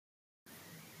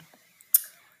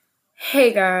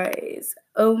Hey guys,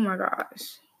 oh my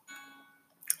gosh.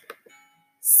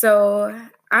 So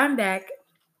I'm back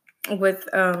with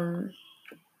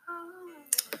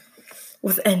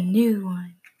with a new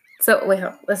one. So wait,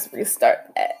 hold on, let's restart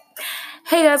that.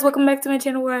 Hey guys, welcome back to my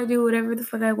channel where I do whatever the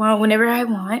fuck I want, whenever I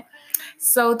want.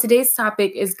 So today's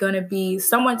topic is gonna be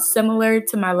somewhat similar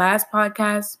to my last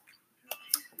podcast,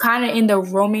 kind of in the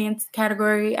romance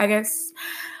category, I guess.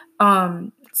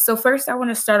 So first I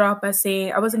want to start off by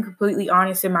saying I wasn't completely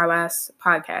honest in my last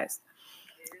podcast.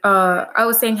 I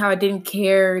was saying how I didn't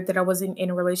care that I wasn't in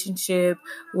a relationship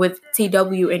with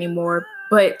TW anymore.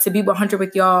 But to be 100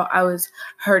 with y'all, I was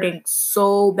hurting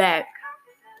so bad.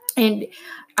 And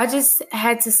I just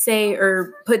had to say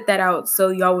or put that out so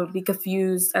y'all would be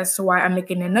confused as to why I'm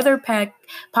making another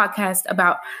podcast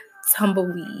about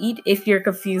Tumbleweed. If you're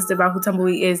confused about who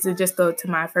Tumbleweed is, then just go to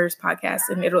my first podcast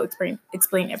and it'll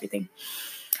explain everything.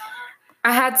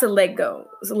 I had to let go.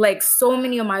 Like so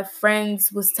many of my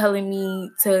friends was telling me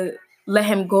to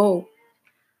let go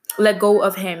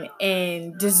of him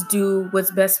and just do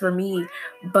what's best for me.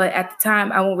 But at the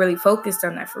time, I wasn't really focused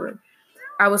on that for real.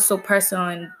 I was so pressed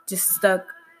on, just stuck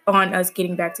on us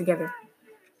getting back together.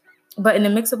 But in the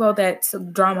mix of all that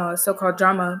so-called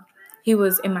drama, he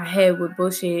was in my head with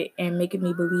bullshit and making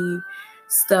me believe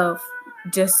stuff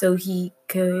just so he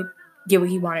could get what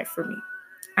he wanted from me.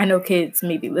 I know kids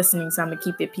may be listening, so I'm going to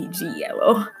keep it PG,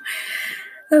 yellow.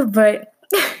 But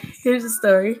here's the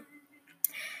story.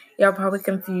 Y'all probably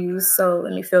confused, so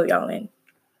let me fill y'all in.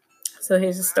 So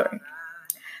here's the story.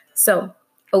 So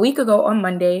a week ago on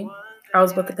Monday, I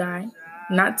was with a guy,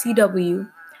 not TW,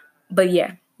 but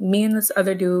yeah, me and this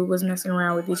other dude was messing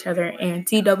around with each other, and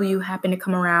TW happened to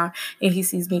come around, and he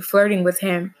sees me flirting with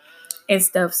him and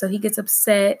stuff, so he gets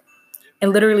upset,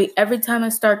 and literally every time I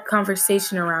start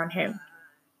conversation around him,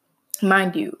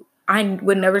 mind you, I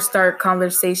would never start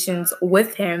conversations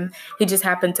with him. He just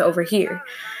happened to overhear.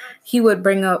 He would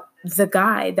bring up the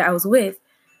guy that I was with.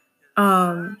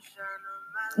 TW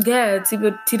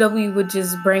would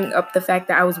just bring up the fact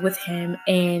that I was with him,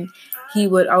 and he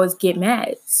would always get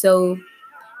mad. So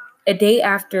a day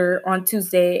after, on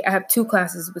Tuesday, I have 2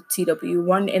 classes with TW,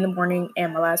 one in the morning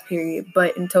and my last period,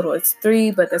 but in total it's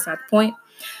 3, but that's not the point.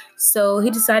 So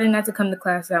he decided not to come to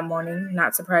class that morning,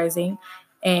 not surprising,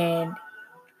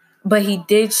 but he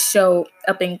did show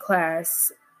up in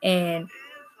class and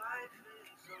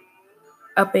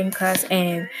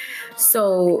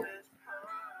so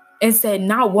and said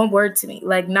not one word to me,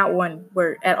 like not one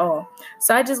word at all.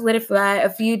 So I just let it fly. A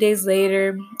few days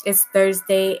later, it's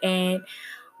Thursday and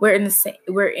we're in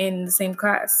the same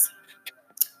class.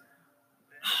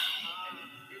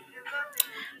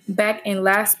 Back in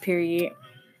last period,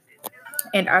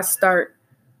 and I start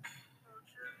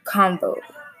convo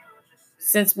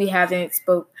since we haven't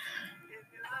spoken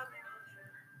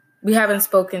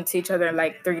to each other in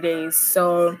like 3 days.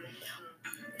 So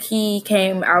he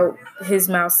came out his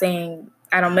mouth saying,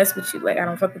 I don't mess with you. Like, I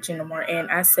don't fuck with you no more.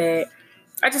 And I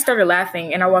just started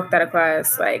laughing and I walked out of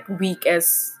class like I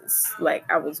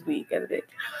was weak as a bitch.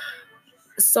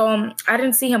 So I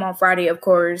didn't see him on Friday, of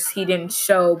course. He didn't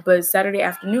show. But Saturday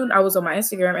afternoon, I was on my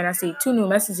Instagram and I see 2 new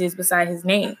messages beside his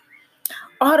name.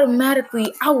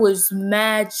 Automatically, I was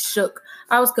mad shook.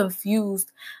 I was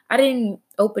confused. I didn't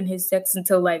open his text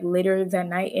until like later that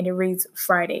night, and it reads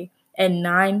Friday at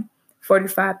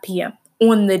 9:45 p.m.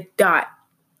 on the dot.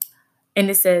 And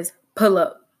it says, pull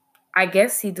up. I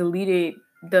guess he deleted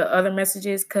the other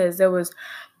messages because there was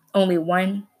only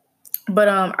one. But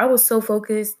I was so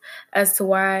focused as to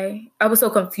why, I was so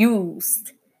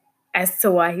confused as to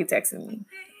why he texted me.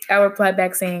 I replied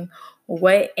back saying,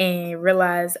 what? And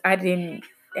realized I didn't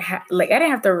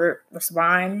have to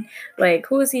respond. Like,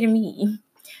 who is he to me?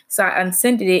 So I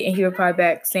unsended it, and he replied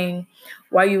back saying,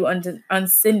 why you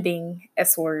unsending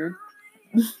S-word?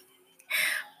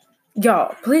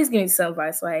 Y'all, please give me some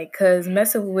advice, like, because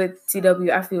messing with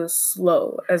TW, I feel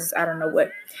slow as I don't know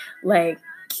what. Like,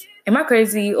 am I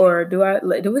crazy, or do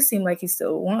it seem like he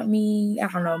still want me? I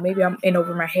don't know. Maybe I'm in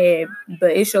over my head,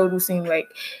 but it sure do seem like,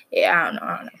 I don't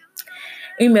know.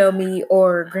 Email me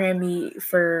or gram me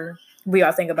for what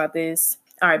y'all think about this.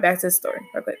 All right, back to the story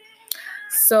real quick.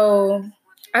 So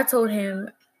I told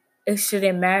him it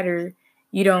shouldn't matter.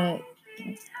 You don't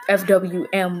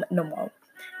FWM no more.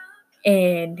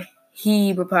 And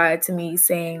he replied to me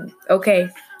saying, okay,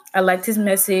 I liked his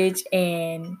message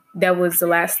and that was the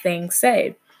last thing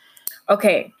said.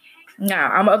 Okay, now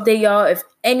I'm gonna update y'all if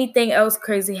anything else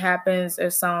crazy happens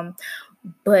or some,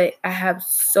 but I have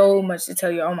so much to tell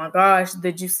you. Oh my gosh,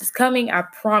 the juice is coming, I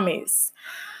promise.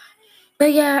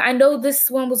 But yeah, I know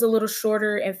this one was a little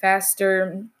shorter and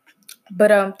faster.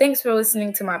 But thanks for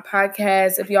listening to my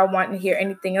podcast. If y'all want to hear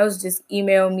anything else, just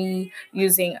email me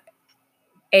using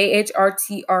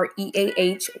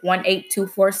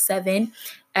ahrtreah18247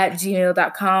 at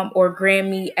gmail.com or gram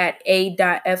me at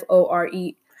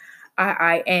a.forein.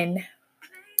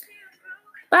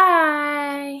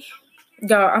 Bye.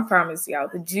 Y'all, I promise y'all,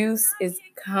 the juice is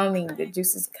coming. The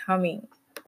juice is coming.